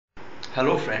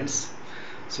Hello friends.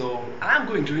 So I'm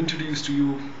going to introduce to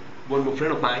you one more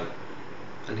friend of mine,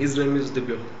 and his name is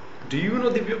Dibya. Do you know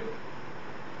Dibya?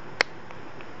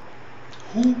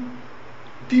 Who?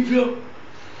 Dibya?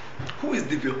 Who is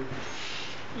Dibya?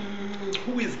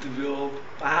 Who is Dibya?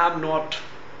 I'm not.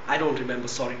 I don't remember.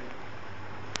 Sorry.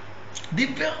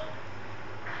 Dibya?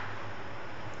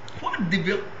 What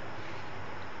Dibya?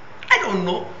 I don't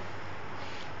know.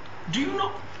 Do you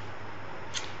know?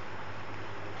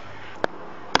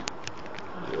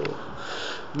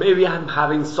 Maybe I'm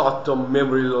having short-term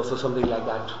memory loss or something like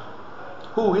that.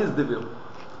 Who is Divya?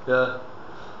 Yeah.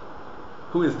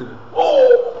 Who is Divya?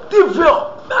 Oh,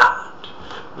 Divya! Man!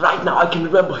 Right now I can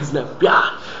remember his name.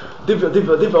 Yeah.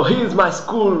 Divya. He is my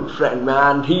school friend,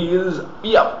 man. He is.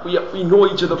 We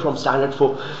know each other from Standard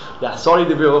 4. Yeah, sorry,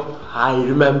 Divya. I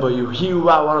remember you. You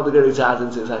are one of the greatest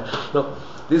agents. No,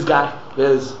 this guy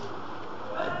is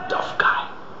a tough guy.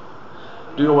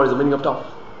 Do you know what is the meaning of tough?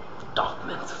 Tough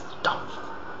means tough.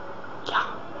 Yeah,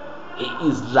 he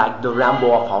is like the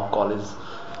Rambo of our college.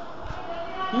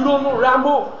 You don't know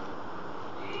Rambo?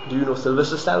 Do you know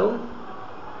Sylvester Stallone?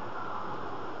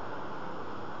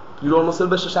 You don't know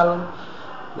Sylvester Stallone?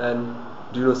 Then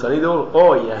do you know Sunny Deol?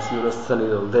 Oh yes, you know Sunny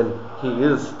Deol. Then he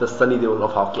is the Sunny Deol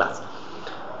of our class.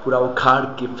 पूरा उखाड़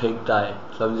के फेंकता है,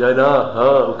 समझा ना?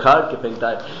 हाँ, उखाड़ के फेंकता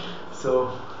है.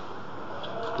 So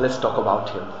let's talk about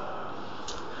him.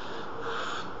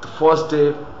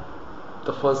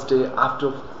 The first day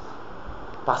after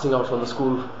passing out from the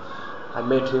school, I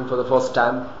met him for the first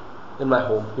time in my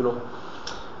home.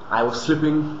 I was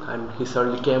sleeping and he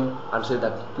suddenly came and said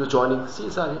that you're joining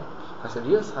CSRA. I said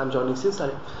yes, I'm joining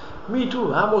CSRA. Me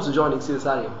too, I'm also joining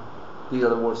CSRA. These are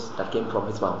the words that came from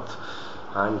his mouth.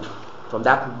 And from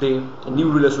that day, a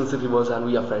new relationship emerged and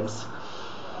we are friends.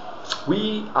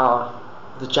 We are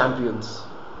the champions.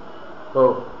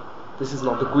 Oh, this is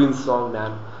not the Queen's song,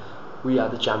 man. We are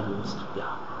the champions.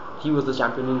 Yeah, he was the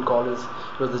champion in college,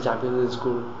 he was the champion in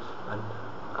school, and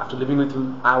after living with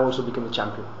him I also became a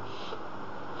champion.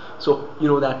 So you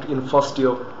know that in first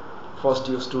year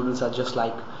students are just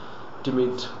like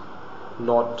timid,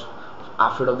 not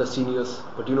afraid of the seniors.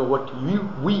 But you know what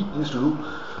we used to do?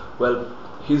 Well,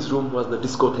 his room was the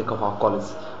discotheque of our college,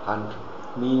 and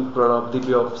me, Pranav,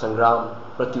 Dibya, Sangram,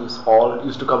 Pratyus all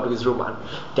used to come to his room and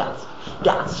dance.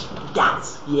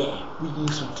 Yeah, we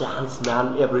used to dance,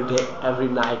 man, every day, every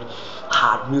night.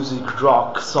 Hard music,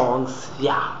 rock, songs.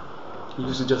 Yeah, we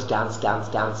used to just dance. And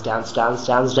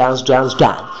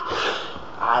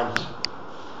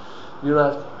you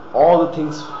know, all the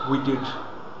things we did,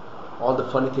 all the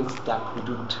funny things that we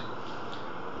did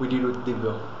with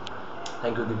Dibya.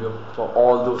 Thank you, Dibya, for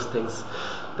all those things.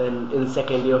 Then in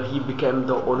second year he became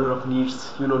the owner of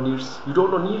Neers. You know Neers? You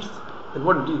don't know Neers? Then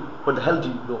what the hell do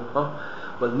you know? Huh?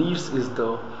 Well, Neers is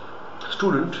the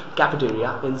student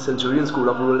cafeteria in Centurion School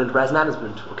of Rural Enterprise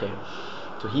Management. Okay,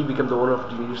 so he became the owner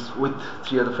of Neers with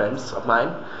three other friends of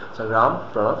mine,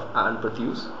 Sangram, Pranav, and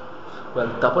Pratyus. Well,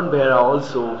 Tapan Behra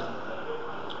also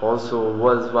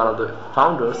was one of the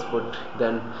founders, but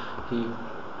then he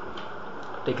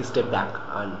take a step back,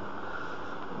 and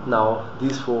now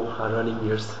these four are running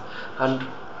Neers. And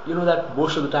you know that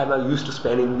most of the time I used to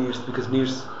spend in Neers because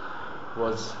Neers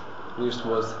was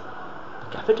the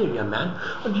cafeteria, man.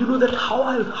 And you know that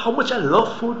how much I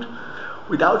love food.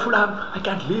 Without food I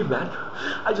can't live, man.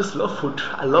 I just love food.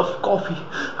 I love coffee,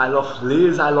 I love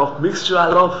lays, I love mixture, I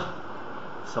love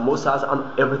samosas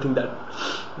and everything that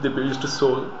they used to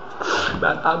sell.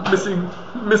 Man, I'm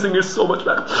missing it so much,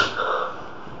 man.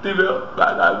 Dibya,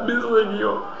 man, I'm missing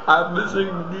you. I'm missing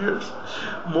Neers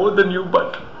more than you,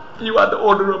 but you are the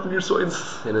owner of Neers, so in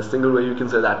a single way you can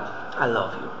say that I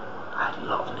love you. I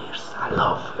love Neers. I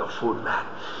love your food, man.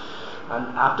 And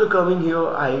after coming here,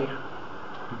 I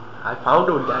found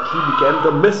out that he became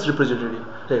the Miss representative.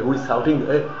 Hey, who is shouting?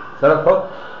 Hey, shut up, huh?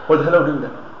 What the hell are you doing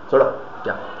there? Shut up.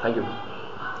 Yeah, thank you.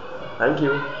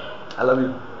 I love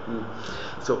you.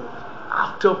 So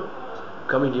after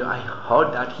coming here, I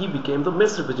heard that he became the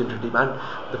Miss representative, and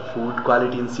the food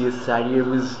quality in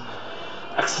CSIM is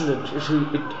excellent.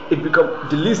 It become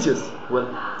delicious. Well,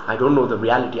 I don't know the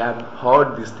reality. I've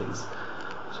heard these things.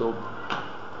 So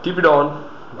keep it on.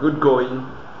 Good going.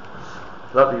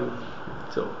 Love you.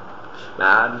 So,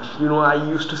 man, you know I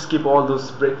used to skip all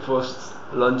those breakfasts,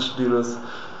 lunch, dinners.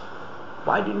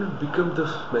 Why didn't you become the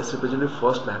Miss representative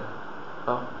first, man?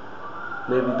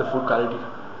 Maybe the food quality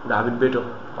would have been better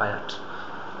by that.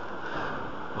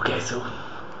 Okay, so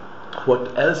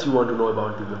what else you want to know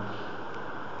about Dibya?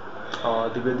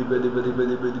 Dibya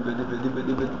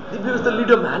is the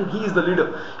leader, man. He is the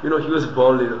leader. You know, he was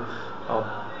born leader.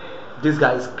 This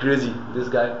guy is crazy. This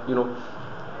guy,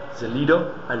 He's a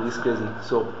leader and he's crazy.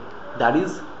 So that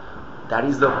is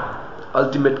the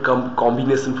ultimate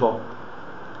combination for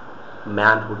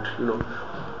manhood.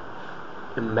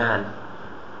 A man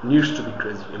needs to be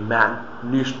crazy. A man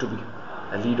needs to be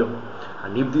a leader.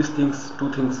 And if these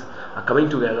two things are coming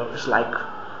together, it's like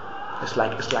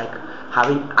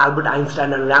having Albert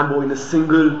Einstein and Rambo in a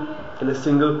single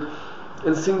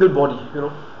body.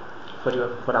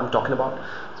 What I'm talking about.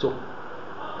 So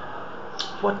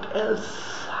what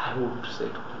else I would say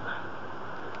to you,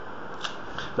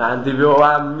 man? Dibya,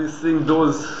 I'm missing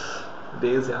those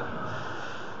days, yeah.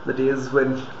 The days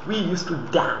when we used to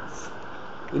dance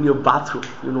in your bathroom,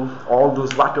 all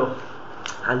those water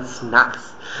and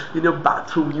snacks in your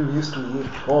bathroom you used to eat.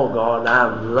 Oh God,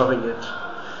 I'm loving it.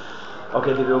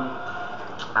 Okay, Dibya,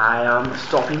 I am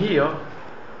stopping here.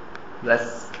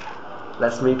 Let's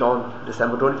meet on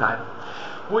December 25.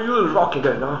 We will rock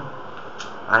again, huh?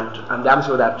 And I'm damn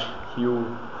sure that you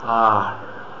are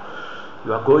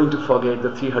going to forget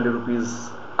the 300 rupees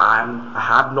I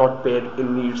have not paid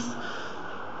in needs.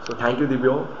 So thank you,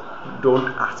 Dibya. Don't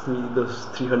ask me those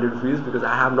 300 rupees because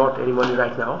I have not any money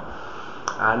right now.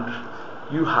 And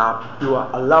you are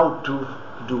allowed to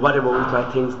do whatever with my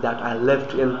things that I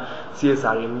left in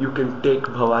CSRM. You can take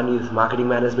Bhavani's marketing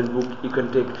management book. You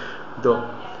can take the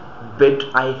bit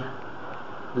I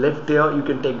left there. You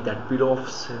can take that bit of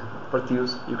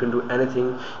Pratyus. You can do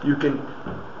anything. You can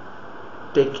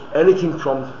take anything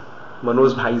from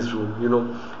Manoj Bhai's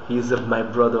room. He is my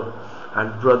brother,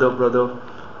 and brother,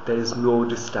 there is no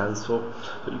distance. So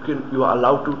you are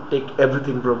allowed to take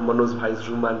everything from Manoj Bhai's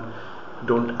room, and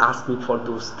don't ask me for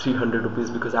those 300 rupees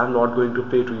because I'm not going to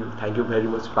pay to you. Thank you very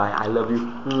much. Bye. I love you.